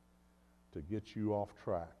misunderstanding to get you off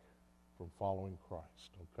track from following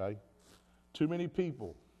Christ, okay? Too many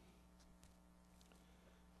people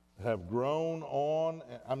have grown on.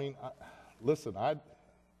 Listen,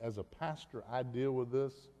 as a pastor, I deal with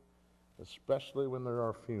this, especially when there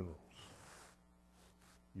are funerals.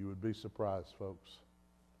 You would be surprised, folks.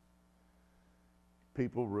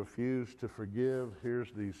 People refuse to forgive.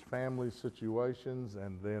 Here's these family situations,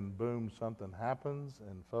 and then boom, something happens,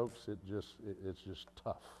 and folks, it's just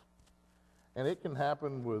tough. And it can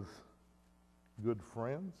happen with good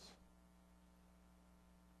friends.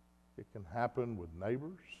 It can happen with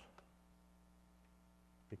neighbors.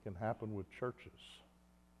 It can happen with churches.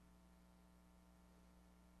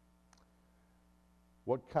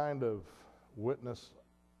 What kind of witness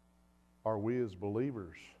are we as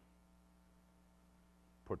believers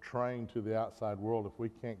portraying to the outside world if we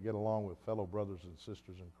can't get along with fellow brothers and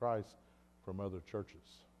sisters in Christ from other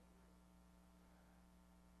churches?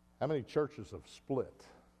 How many churches have split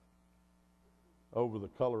over the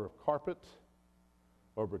color of carpet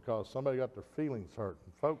or because somebody got their feelings hurt?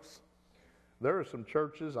 And folks, there are some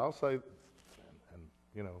churches, I'll say, and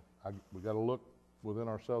you know, we got to look within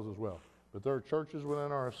ourselves as well, but there are churches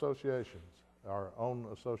within our associations, our own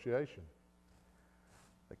association,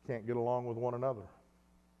 that can't get along with one another.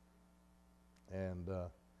 And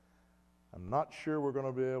I'm not sure we're going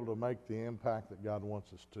to be able to make the impact that God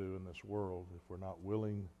wants us to in this world if we're not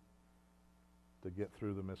willing to get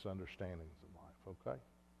through the misunderstandings in life, okay?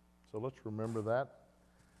 So let's remember that.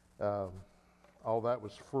 All that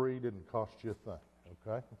was free, didn't cost you a thing,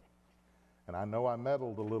 okay? And I know I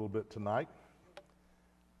meddled a little bit tonight.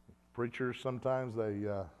 Preachers, sometimes they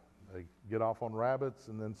get off on rabbits,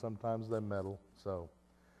 and then sometimes they meddle. So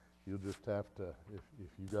you'll just have to, if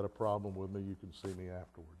you've got a problem with me, you can see me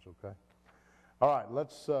afterwards, okay? All right,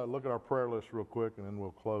 let's look at our prayer list real quick, and then we'll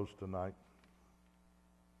close tonight.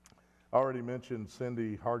 I already mentioned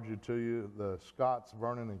Cindy Harju to you, the Scotts,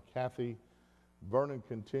 Vernon and Kathy. Vernon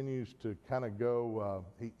continues to kind of go,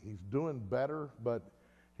 he's doing better, but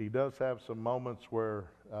he does have some moments where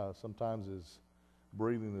sometimes his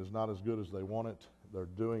breathing is not as good as they want it. They're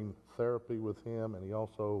doing therapy with him, and he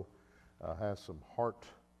also has some heart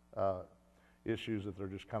issues that they're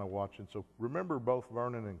just kind of watching. So remember both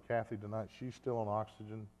Vernon and Kathy tonight. She's still on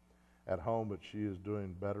oxygen at home, but she is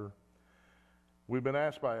doing better. We've been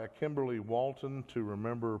asked by Kimberly Walton to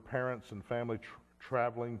remember parents and family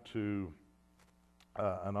traveling to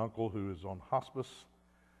an uncle who is on hospice.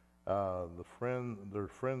 They're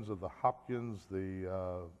friends of the Hopkins,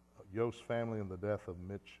 the Yost family, and the death of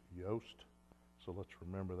Mitch Yost. So let's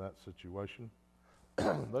remember that situation.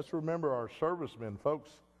 Let's remember our servicemen, folks.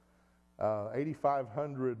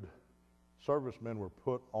 8,500 servicemen were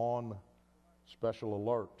put on special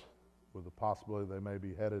alert with the possibility they may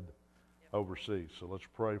be headed overseas. So let's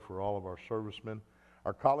pray for all of our servicemen.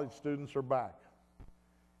 Our college students are back.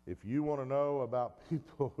 If you want to know about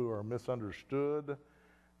people who are misunderstood,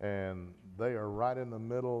 and they are right in the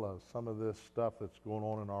middle of some of this stuff that's going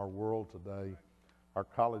on in our world today, our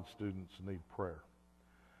college students need prayer.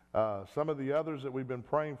 Some of the others that we've been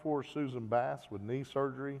praying for, Susan Bass with knee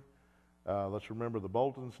surgery. Let's remember the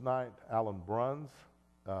Boltons tonight, Alan Bruns,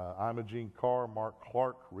 Imogene Carr, Mark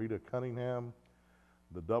Clark, Rita Cunningham,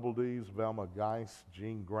 the Double Ds, Velma Geis,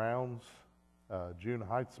 Jean Grounds. June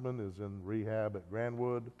Heitzman is in rehab at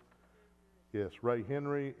Grandwood. Yes, Ray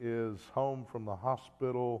Henry is home from the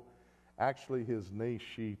hospital. Actually, his niece,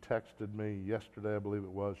 she texted me yesterday, I believe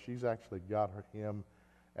it was. She's actually got him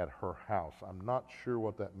at her house. I'm not sure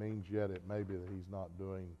what that means yet. It may be that he's not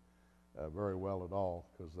doing very well at all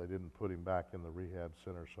because they didn't put him back in the rehab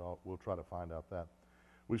center, so we'll try to find out that.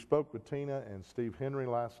 We spoke with Tina and Steve Henry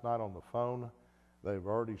last night on the phone. They've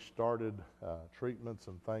already started treatments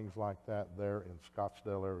and things like that there in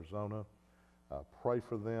Scottsdale, Arizona. Pray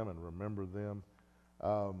for them and remember them.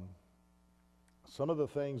 Some of the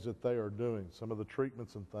things that they are doing, some of the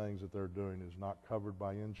treatments and things that they're doing is not covered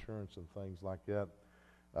by insurance and things like that.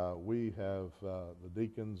 We have, the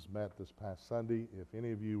deacons met this past Sunday. If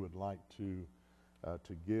any of you would like to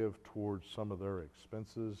give towards some of their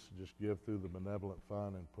expenses, just give through the benevolent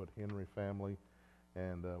fund and put Henry family,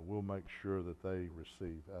 and we'll make sure that they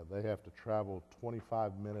receive. They have to travel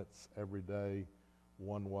 25 minutes every day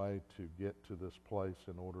one way to get to this place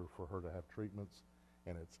in order for her to have treatments,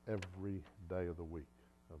 and it's every day of the week,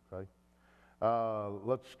 okay?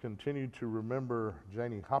 Let's continue to remember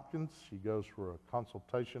Janie Hopkins. She goes for a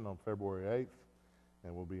consultation on February 8th,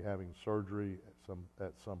 and we'll be having surgery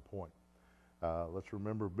at some point. Let's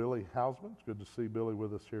remember Billy Hausman. It's good to see Billy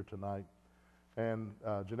with us here tonight. And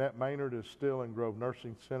Jeanette Maynard is still in Grove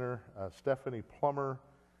Nursing Center. Stephanie Plummer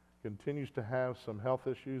continues to have some health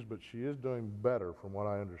issues, but she is doing better from what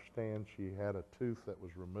I understand. She had a tooth that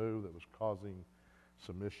was removed that was causing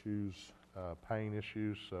some issues, pain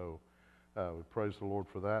issues, so we praise the Lord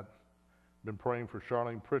for that. Been praying for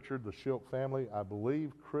Charlene Pritchard, the Shilk family. I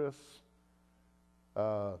believe Chris,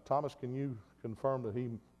 Thomas, can you confirm that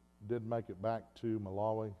he did make it back to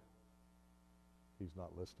Malawi? He's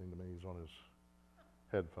not listening to me. He's on his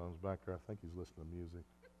headphones back there. I think he's listening to music.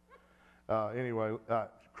 Anyway,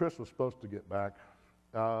 Chris was supposed to get back.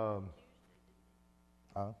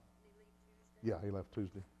 Yeah, he left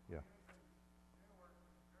Tuesday. Yeah.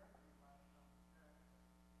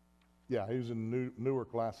 Yeah, he was in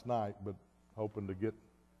Newark last night, but hoping to get,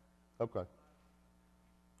 okay.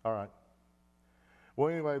 All right. Well,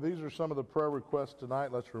 anyway, these are some of the prayer requests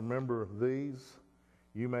tonight. Let's remember these.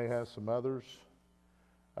 You may have some others.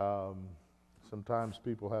 Sometimes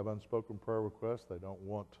people have unspoken prayer requests. They don't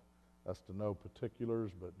want us to know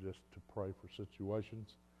particulars, but just to pray for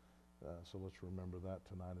situations. So let's remember that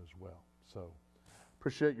tonight as well. So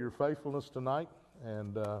appreciate your faithfulness tonight.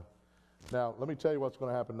 And now let me tell you what's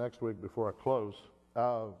going to happen next week before I close.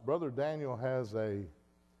 Brother Daniel has a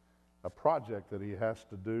project that he has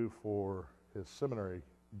to do for his seminary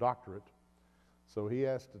doctorate. So he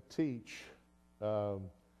has to teach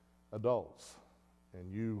adults,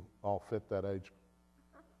 and you all fit that age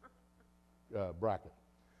bracket.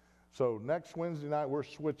 So next Wednesday night we're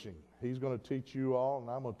switching. He's going to teach you all, and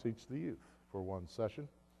I'm going to teach the youth for one session.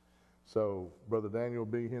 So Brother Daniel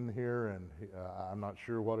will be in here, and I'm not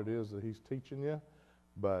sure what it is that he's teaching you,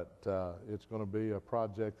 but it's going to be a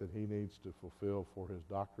project that he needs to fulfill for his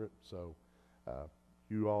doctorate. So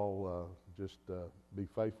you all just be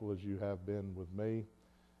faithful as you have been with me.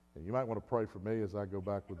 And you might want to pray for me as I go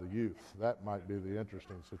back with the youth. That might be the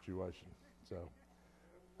interesting situation. So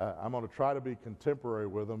I'm going to try to be contemporary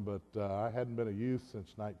with them, but I hadn't been a youth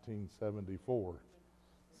since 1974.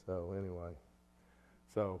 So anyway,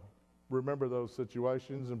 so remember those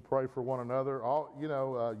situations and pray for one another.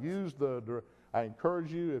 Use I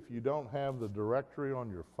encourage you, if you don't have the directory on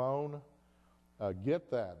your phone,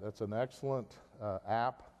 get that. That's an excellent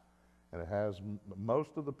app, and it has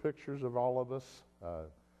most of the pictures of all of us.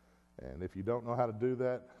 And if you don't know how to do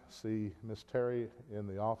that, see Miss Terry in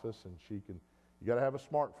the office, and she can. You got to have a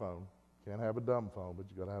smartphone. Can't have a dumb phone, but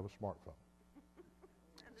you got to have a smartphone.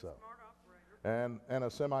 And a smart operator. And a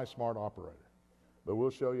semi-smart operator. But we'll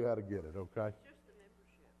show you how to get it, okay? It's just the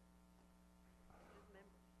membership. Just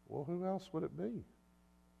members. Well, who else would it be?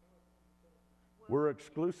 We're an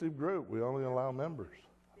exclusive group. We only allow members.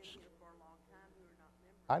 Been here for a long time who are not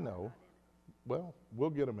members. I know. Well, we'll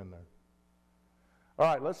get them in there. All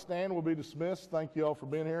right, let's stand. We'll be dismissed. Thank you all for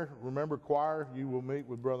being here. Remember, choir, you will meet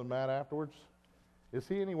with Brother Matt afterwards. Is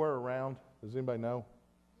he anywhere around? Does anybody know?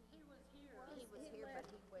 He was here,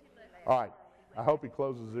 but he went. All right. I hope he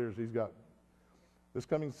closes his ears. He's got this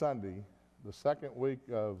coming Sunday, the second week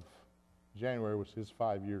of January was his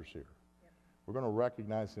 5 years here. We're going to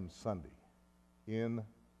recognize him Sunday in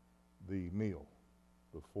the meal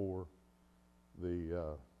before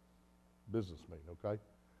the business meeting, okay?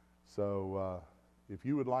 So if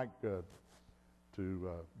you would like to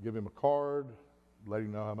give him a card, let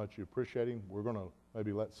him know how much you appreciate him, we're going to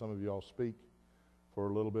maybe let some of you all speak for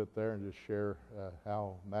a little bit there and just share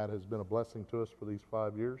how Matt has been a blessing to us for these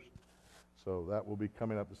 5 years. So that will be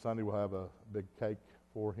coming up this Sunday. We'll have a big cake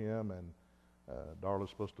for him, and Darla's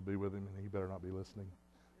supposed to be with him, and he better not be listening.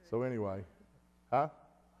 So anyway, huh?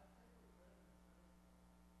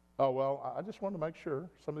 Oh, well, I just wanted to make sure.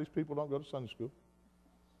 Some of these people don't go to Sunday school.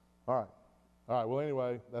 All right. All right, well,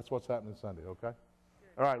 anyway, that's what's happening Sunday, okay?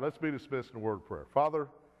 All right, let's be dismissed in a word of prayer. Father,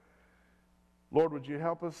 Lord, would you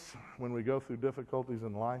help us when we go through difficulties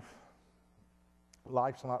in life?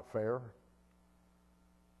 Life's not fair.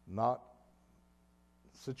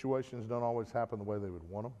 Situations don't always happen the way they would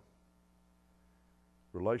want them.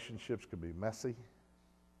 Relationships can be messy.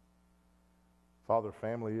 Father,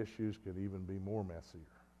 family issues could even be more messier.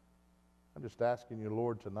 I'm just asking you,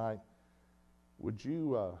 Lord, tonight, would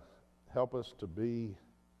you help us to be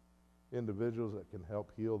individuals that can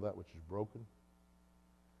help heal that which is broken?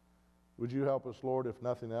 Would you help us, Lord, if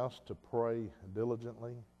nothing else, to pray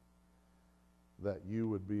diligently that you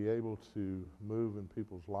would be able to move in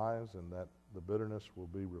people's lives and that the bitterness will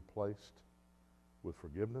be replaced with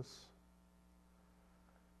forgiveness?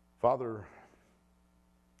 Father,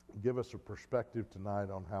 give us a perspective tonight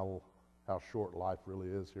on how short life really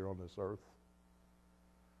is here on this earth.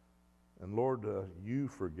 And Lord, you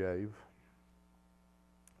forgave.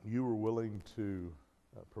 You were willing to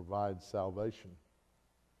provide salvation,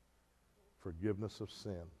 forgiveness of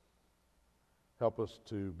sin. Help us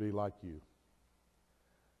to be like you.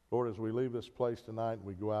 Lord, as we leave this place tonight and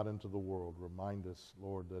we go out into the world, remind us,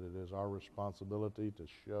 Lord, that it is our responsibility to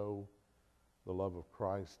show the love of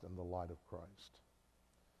Christ and the light of Christ.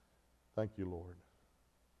 Thank you, Lord.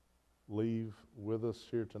 Leave with us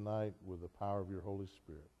here tonight with the power of your Holy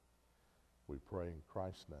Spirit. We pray in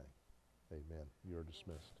Christ's name. Amen. You are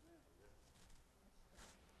dismissed.